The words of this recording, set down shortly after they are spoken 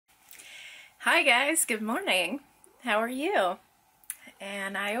Hi guys, good morning. How are you?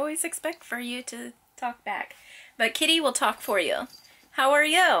 And I always expect for you to talk back, but Kitty will talk for you. How are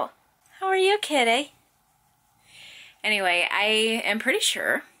you? How are you, Kitty? Anyway, I am pretty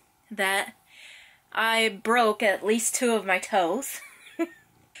sure that I broke at least 2 of my toes.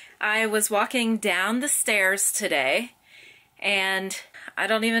 I was walking down the stairs today, and I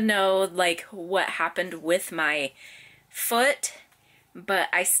don't even know like what happened with my foot, but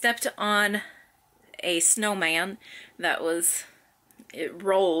I stepped on a snowman it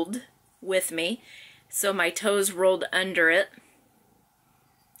rolled with me, so my toes rolled under it.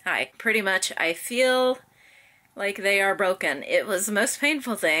 Pretty much I feel like they are broken. It was the most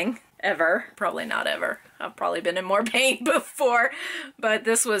painful thing ever. Probably not ever. I've probably been in more pain before, but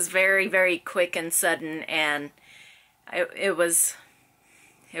this was very, very quick and sudden, and it was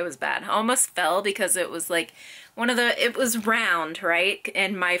bad. I almost fell because it was like it was round, right?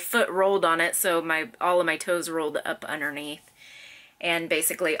 And my foot rolled on it, so all of my toes rolled up underneath. And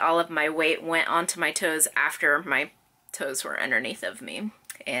basically all of my weight went onto my toes after my toes were underneath of me.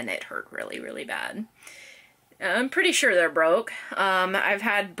 And it hurt really, really bad. I'm pretty sure they're broke. I've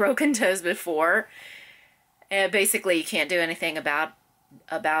had broken toes before. Basically, you can't do anything about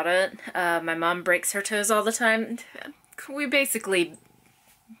it. My mom breaks her toes all the time. We basically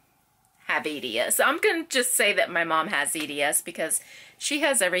have EDS. I'm going to just say that my mom has EDS because she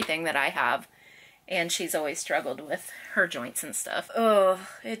has everything that I have. And she's always struggled with her joints and stuff. Oh,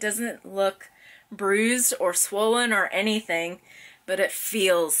 it doesn't look bruised or swollen or anything, but it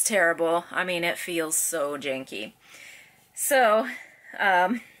feels terrible. I mean, it feels so janky. So,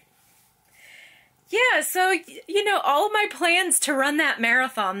 yeah, so, you know, all of my plans to run that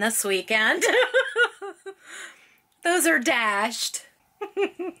marathon this weekend, those are dashed.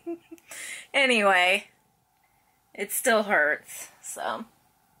 Anyway, it still hurts, so.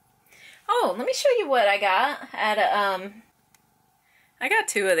 Oh, let me show you what I got at a, I got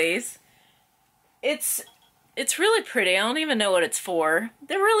 2 of these. It's really pretty. I don't even know what it's for.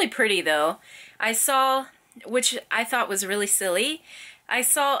 They're really pretty though. I saw, which I thought was really silly, I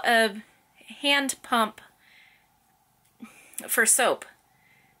saw a hand pump for soap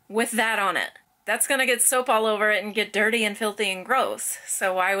with that on it. That's gonna get soap all over it and get dirty and filthy and gross.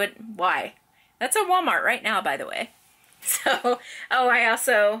 So why? That's at Walmart right now, by the way. So, oh, I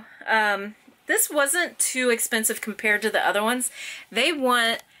also, this wasn't too expensive compared to the other ones. They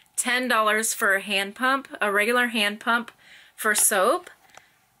want $10 for a hand pump, a regular hand pump for soap,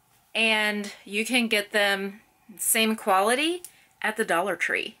 and you can get them same quality at the Dollar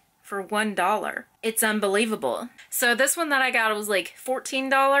Tree for $1. It's unbelievable. So this one that I got was like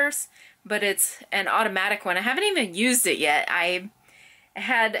 $14, but it's an automatic one. I haven't even used it yet. I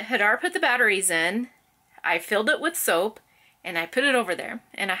had Hadar put the batteries in, I filled it with soap, and I put it over there,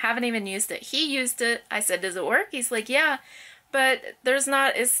 and I haven't even used it. He used it. I said, does it work? He's like, yeah, but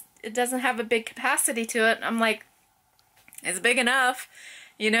it doesn't have a big capacity to it. I'm like, it's big enough,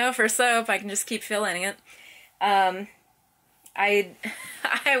 you know, for soap. I can just keep filling it. I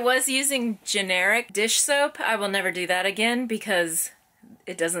was using generic dish soap. I will never do that again because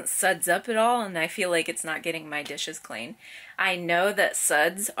it doesn't suds up at all, and I feel like it's not getting my dishes clean. I know that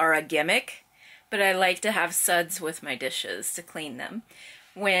suds are a gimmick, but I like to have suds with my dishes to clean them.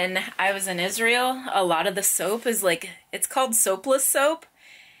 When I was in Israel, a lot of the soap is like, it's called soapless soap,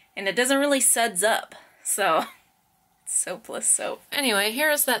 and it doesn't really suds up, so it's soapless soap. Anyway, here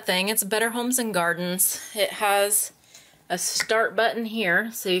is that thing. It's Better Homes and Gardens. It has a start button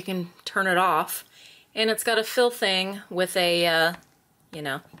here, so you can turn it off, and it's got a fill thing with a, you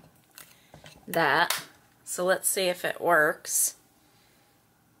know, that. So let's see if it works.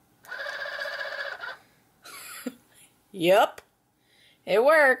 Yep, it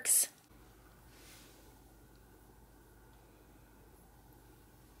works.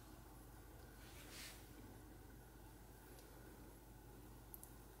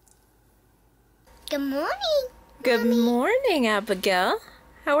 Good morning. Good morning, Abigail.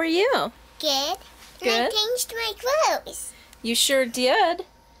 How are you? Good. Good. And I changed my clothes. You sure did.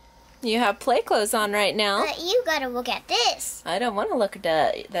 You have play clothes on right now. But you gotta look at this. I don't want to look at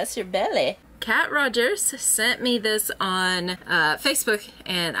that. That's your belly. Kat Rogers sent me this on Facebook,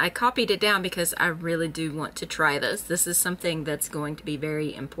 and I copied it down because I really do want to try this. This is something that's going to be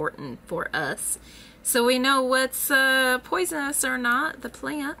very important for us, so we know what's poisonous or not, the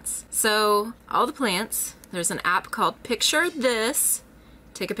plants. So all the plants, there's an app called Picture This.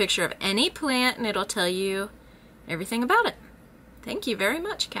 Take a picture of any plant and it'll tell you everything about it. Thank you very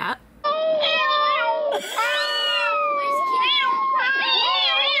much, Kat.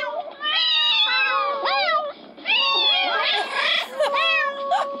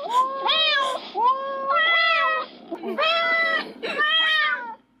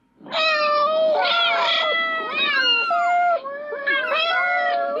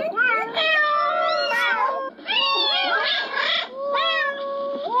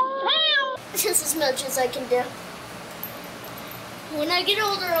 Just as much as I can do. When I get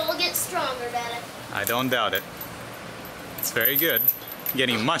older, I'll get stronger at it. I don't doubt it. It's very good.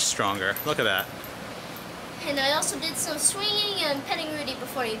 Getting much stronger. Look at that. And I also did some swinging and petting Rudy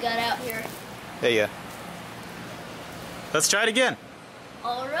before you got out here. There you go. Let's try it again.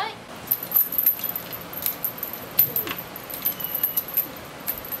 All right.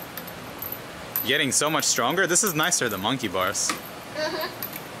 Getting so much stronger. This is nicer than monkey bars. Uh-huh.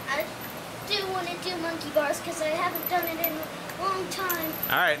 I do want to do monkey bars because I haven't done it in a long time.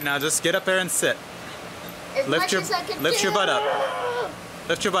 All right, now just get up there and sit. As much as I can Lift your butt up.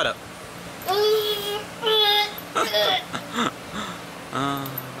 Lift your butt up.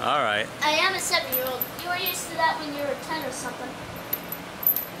 All right. I am a 7-year-old. You were used to that when you were 10 or something.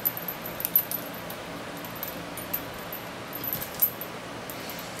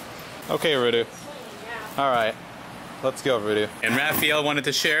 Okay, Rudy. All right. Let's go, Rudy. And Rafael wanted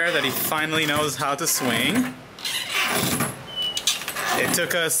to share that he finally knows how to swing. It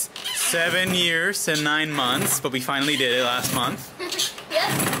took us 7 years and 9 months, but we finally did it last month.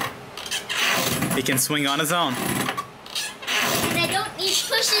 Yep. He can swing on his own. And I don't need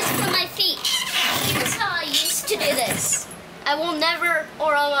pushes from my feet. Here's how I used to do this. I will never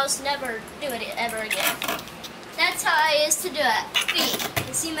or almost never do it ever again. That's how I used to do it. Feet.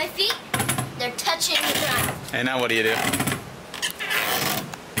 You see my feet? They're touching the ground. And now what do you do?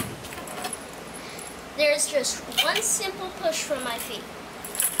 There's just one simple push from my feet.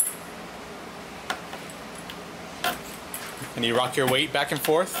 And you rock your weight back and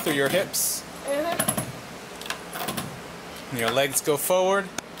forth through your hips. And your legs go forward.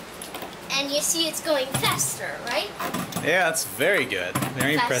 And you see it's going faster, right? Yeah, that's very good.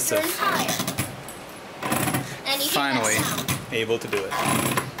 Very Faster impressive. and higher. And you Finally hear that sound. able to do it.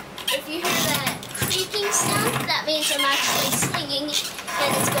 If you hear that creaking sound, that means I'm actually swinging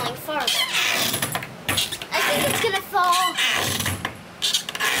and it's going farther. I think it's gonna fall.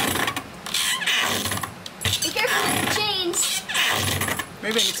 Be careful with the chains.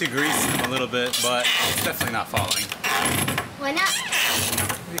 Maybe I need to grease them a little bit, but it's definitely not falling. Why not?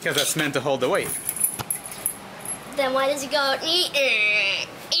 Because that's meant to hold the weight. Then why does it go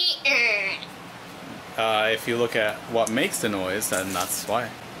If you look at what makes the noise, then that's why.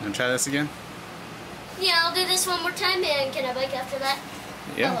 Wanna try this again? Yeah, I'll do this one more time, and can I bike after that?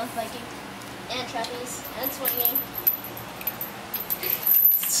 I Yeah. love biking. And trapeze. And swinging.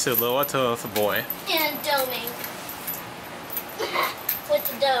 Silhouette of a boy. And doming. With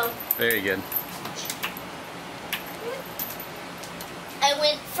the dome. Very good. I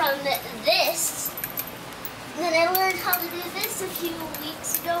went from this, then I learned how to do this a few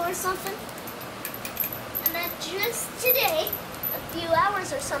weeks ago or something. And then just today, a few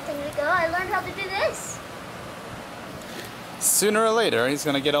hours or something ago, I learned how to do this. Sooner or later, he's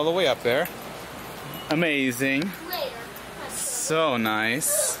gonna get all the way up there. Amazing. Later. So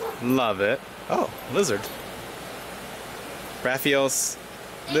nice. Love it. Oh, lizard. Raphael's.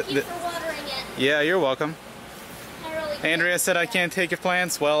 Thank you for watering it. Yeah, you're welcome. I really Andrea said I can't take your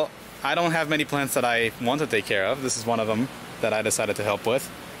plants. Well, I don't have many plants that I want to take care of. This is one of them that I decided to help with.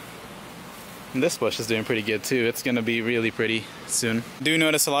 And this bush is doing pretty good too. It's gonna be really pretty soon. Do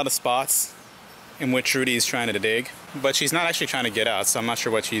notice a lot of spots in which Rudy is trying to dig, but she's not actually trying to get out, so I'm not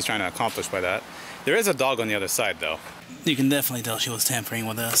sure what she's trying to accomplish by that. There is a dog on the other side though. You can definitely tell she was tampering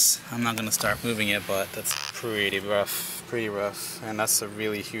with us. I'm not gonna start moving it, but that's pretty rough, and that's a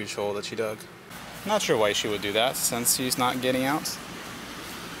really huge hole that she dug. Not sure why she would do that since she's not getting out.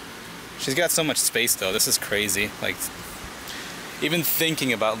 She's got so much space though, this is crazy. Like, even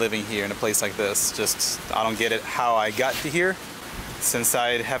thinking about living here in a place like this, just, I don't get it how I got to here, since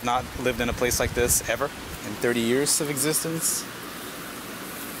I have not lived in a place like this ever in 30 years of existence.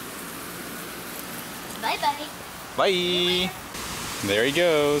 Bye-bye. Bye! There he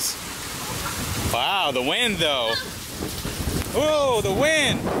goes. Wow, the wind though. Whoa, the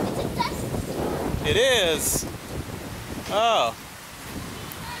wind! It's a test. It is. Oh.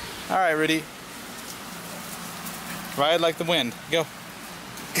 Alright, Rudy. Ride like the wind. Go.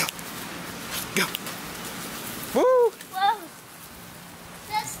 Go. Go. Woo! Whoa.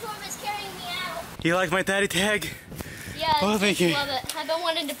 That storm is carrying me out. You like my daddy tag? Yeah, Oh, thank you. love it. I've been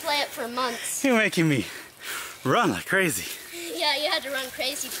wanting to play it for months. You're making me run like crazy. Yeah, you had to run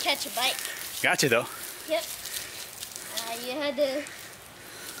crazy to catch a bike. Got you though. Yep. You had to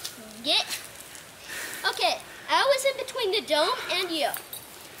get... Okay, I was in between the dome and you.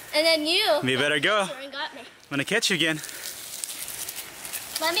 And then you... We better go. And got me. I'm gonna catch you again.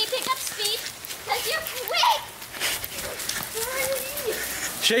 Let me pick up speed, because you're quick!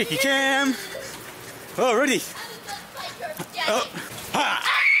 Shaky cam. Oh, Rudy. I was about to fight your daddy. Oh.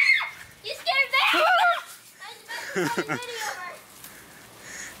 Ha. You scared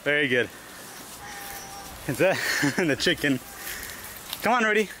Very good. Is that the chicken? Come on,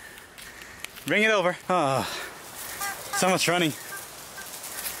 Rudy. Bring it over. Oh, so much running.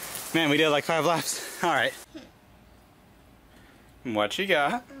 Man, we did like 5 laps. All right. What you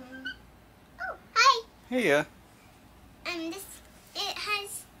got? Oh, hi. Hey, yeah. It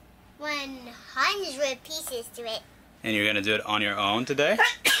has 100 pieces to it. And you're gonna do it on your own today?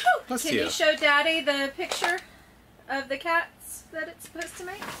 Let's Can see. you show Daddy the picture of the cats that it's supposed to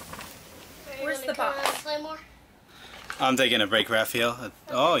make? Where's the box? Play more? I'm taking a break, Rafael.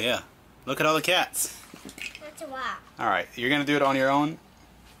 Oh yeah. Look at all the cats. That's a lot. All right, you're gonna do it on your own.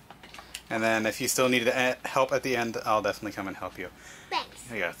 And then if you still need help at the end, I'll definitely come and help you.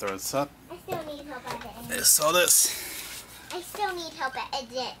 Thanks. I gotta throw this up. I still need help at the end. This, all this. I still need help at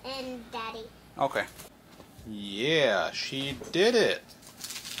the end, Daddy. Okay. Yeah, she did it.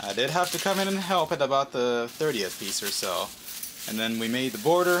 I did have to come in and help at about the 30th piece or so. And then we made the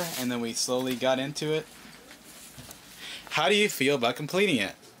border, and then we slowly got into it. How do you feel about completing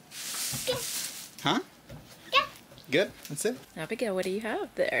it? Good. Huh? Good. Good? That's it? Abigail, what do you have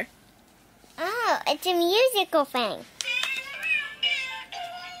there? Oh, it's a musical thing.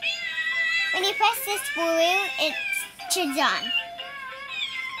 When you press this balloon, it turns on.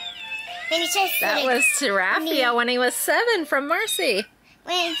 Then you press That was to Rafael when he was 7 from Marcy.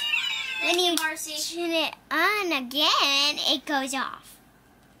 When you turn it on again, it goes off.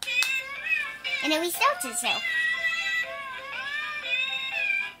 And it restarts itself.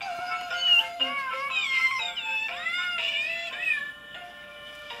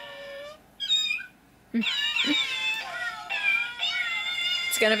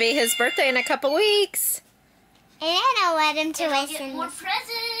 It's gonna be his birthday in a couple weeks. And then I'll let him to listen. Get more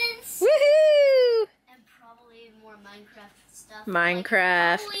presents. Woohoo! And probably more Minecraft stuff.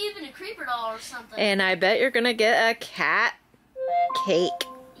 Minecraft. Like, probably even a creeper doll or something. And I bet you're gonna get a cat cake.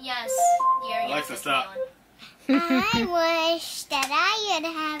 Yes. Yeah, Alexa, stop. I wish that I would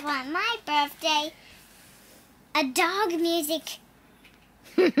have on my birthday a dog music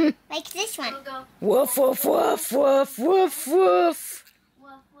like this one. Go, go. Woof, woof, woof, woof, woof, woof.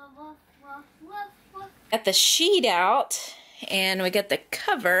 Woof, woof, woof, woof, woof, woof. Got the sheet out and we got the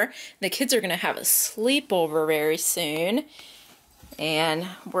cover. The kids are gonna have a sleepover very soon. And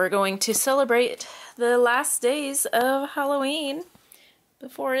we're going to celebrate the last days of Halloween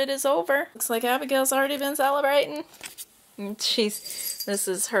before it is over. Looks like Abigail's already been celebrating. And this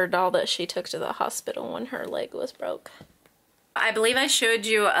is her doll that she took to the hospital when her leg was broke. I believe I showed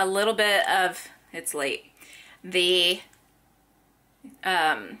you a little bit of, it's late, the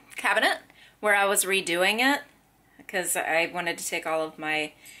cabinet where I was redoing it because I wanted to take all of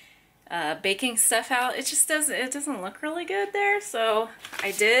my baking stuff out. It just doesn't look really good there, so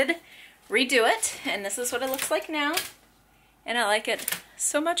I did redo it, and this is what it looks like now, and I like it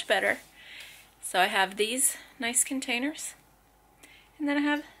so much better. So I have these nice containers, and then I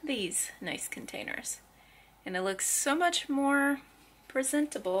have these nice containers, and it looks so much more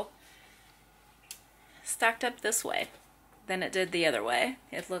presentable stacked up this way than it did the other way.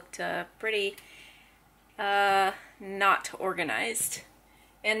 It looked pretty not organized.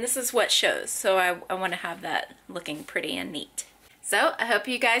 And this is what shows, so I want to have that looking pretty and neat. So I hope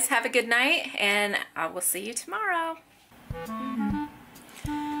you guys have a good night, and I will see you tomorrow.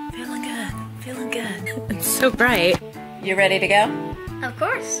 Feeling good, feeling good. It's so bright. You ready to go? Of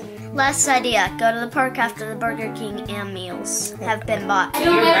course. Last idea, go to the park after the Burger King and meals have been bought. I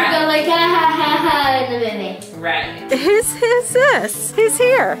don't ever go like ha ha ha ha in the movie. Right. Who's this? Who's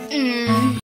here?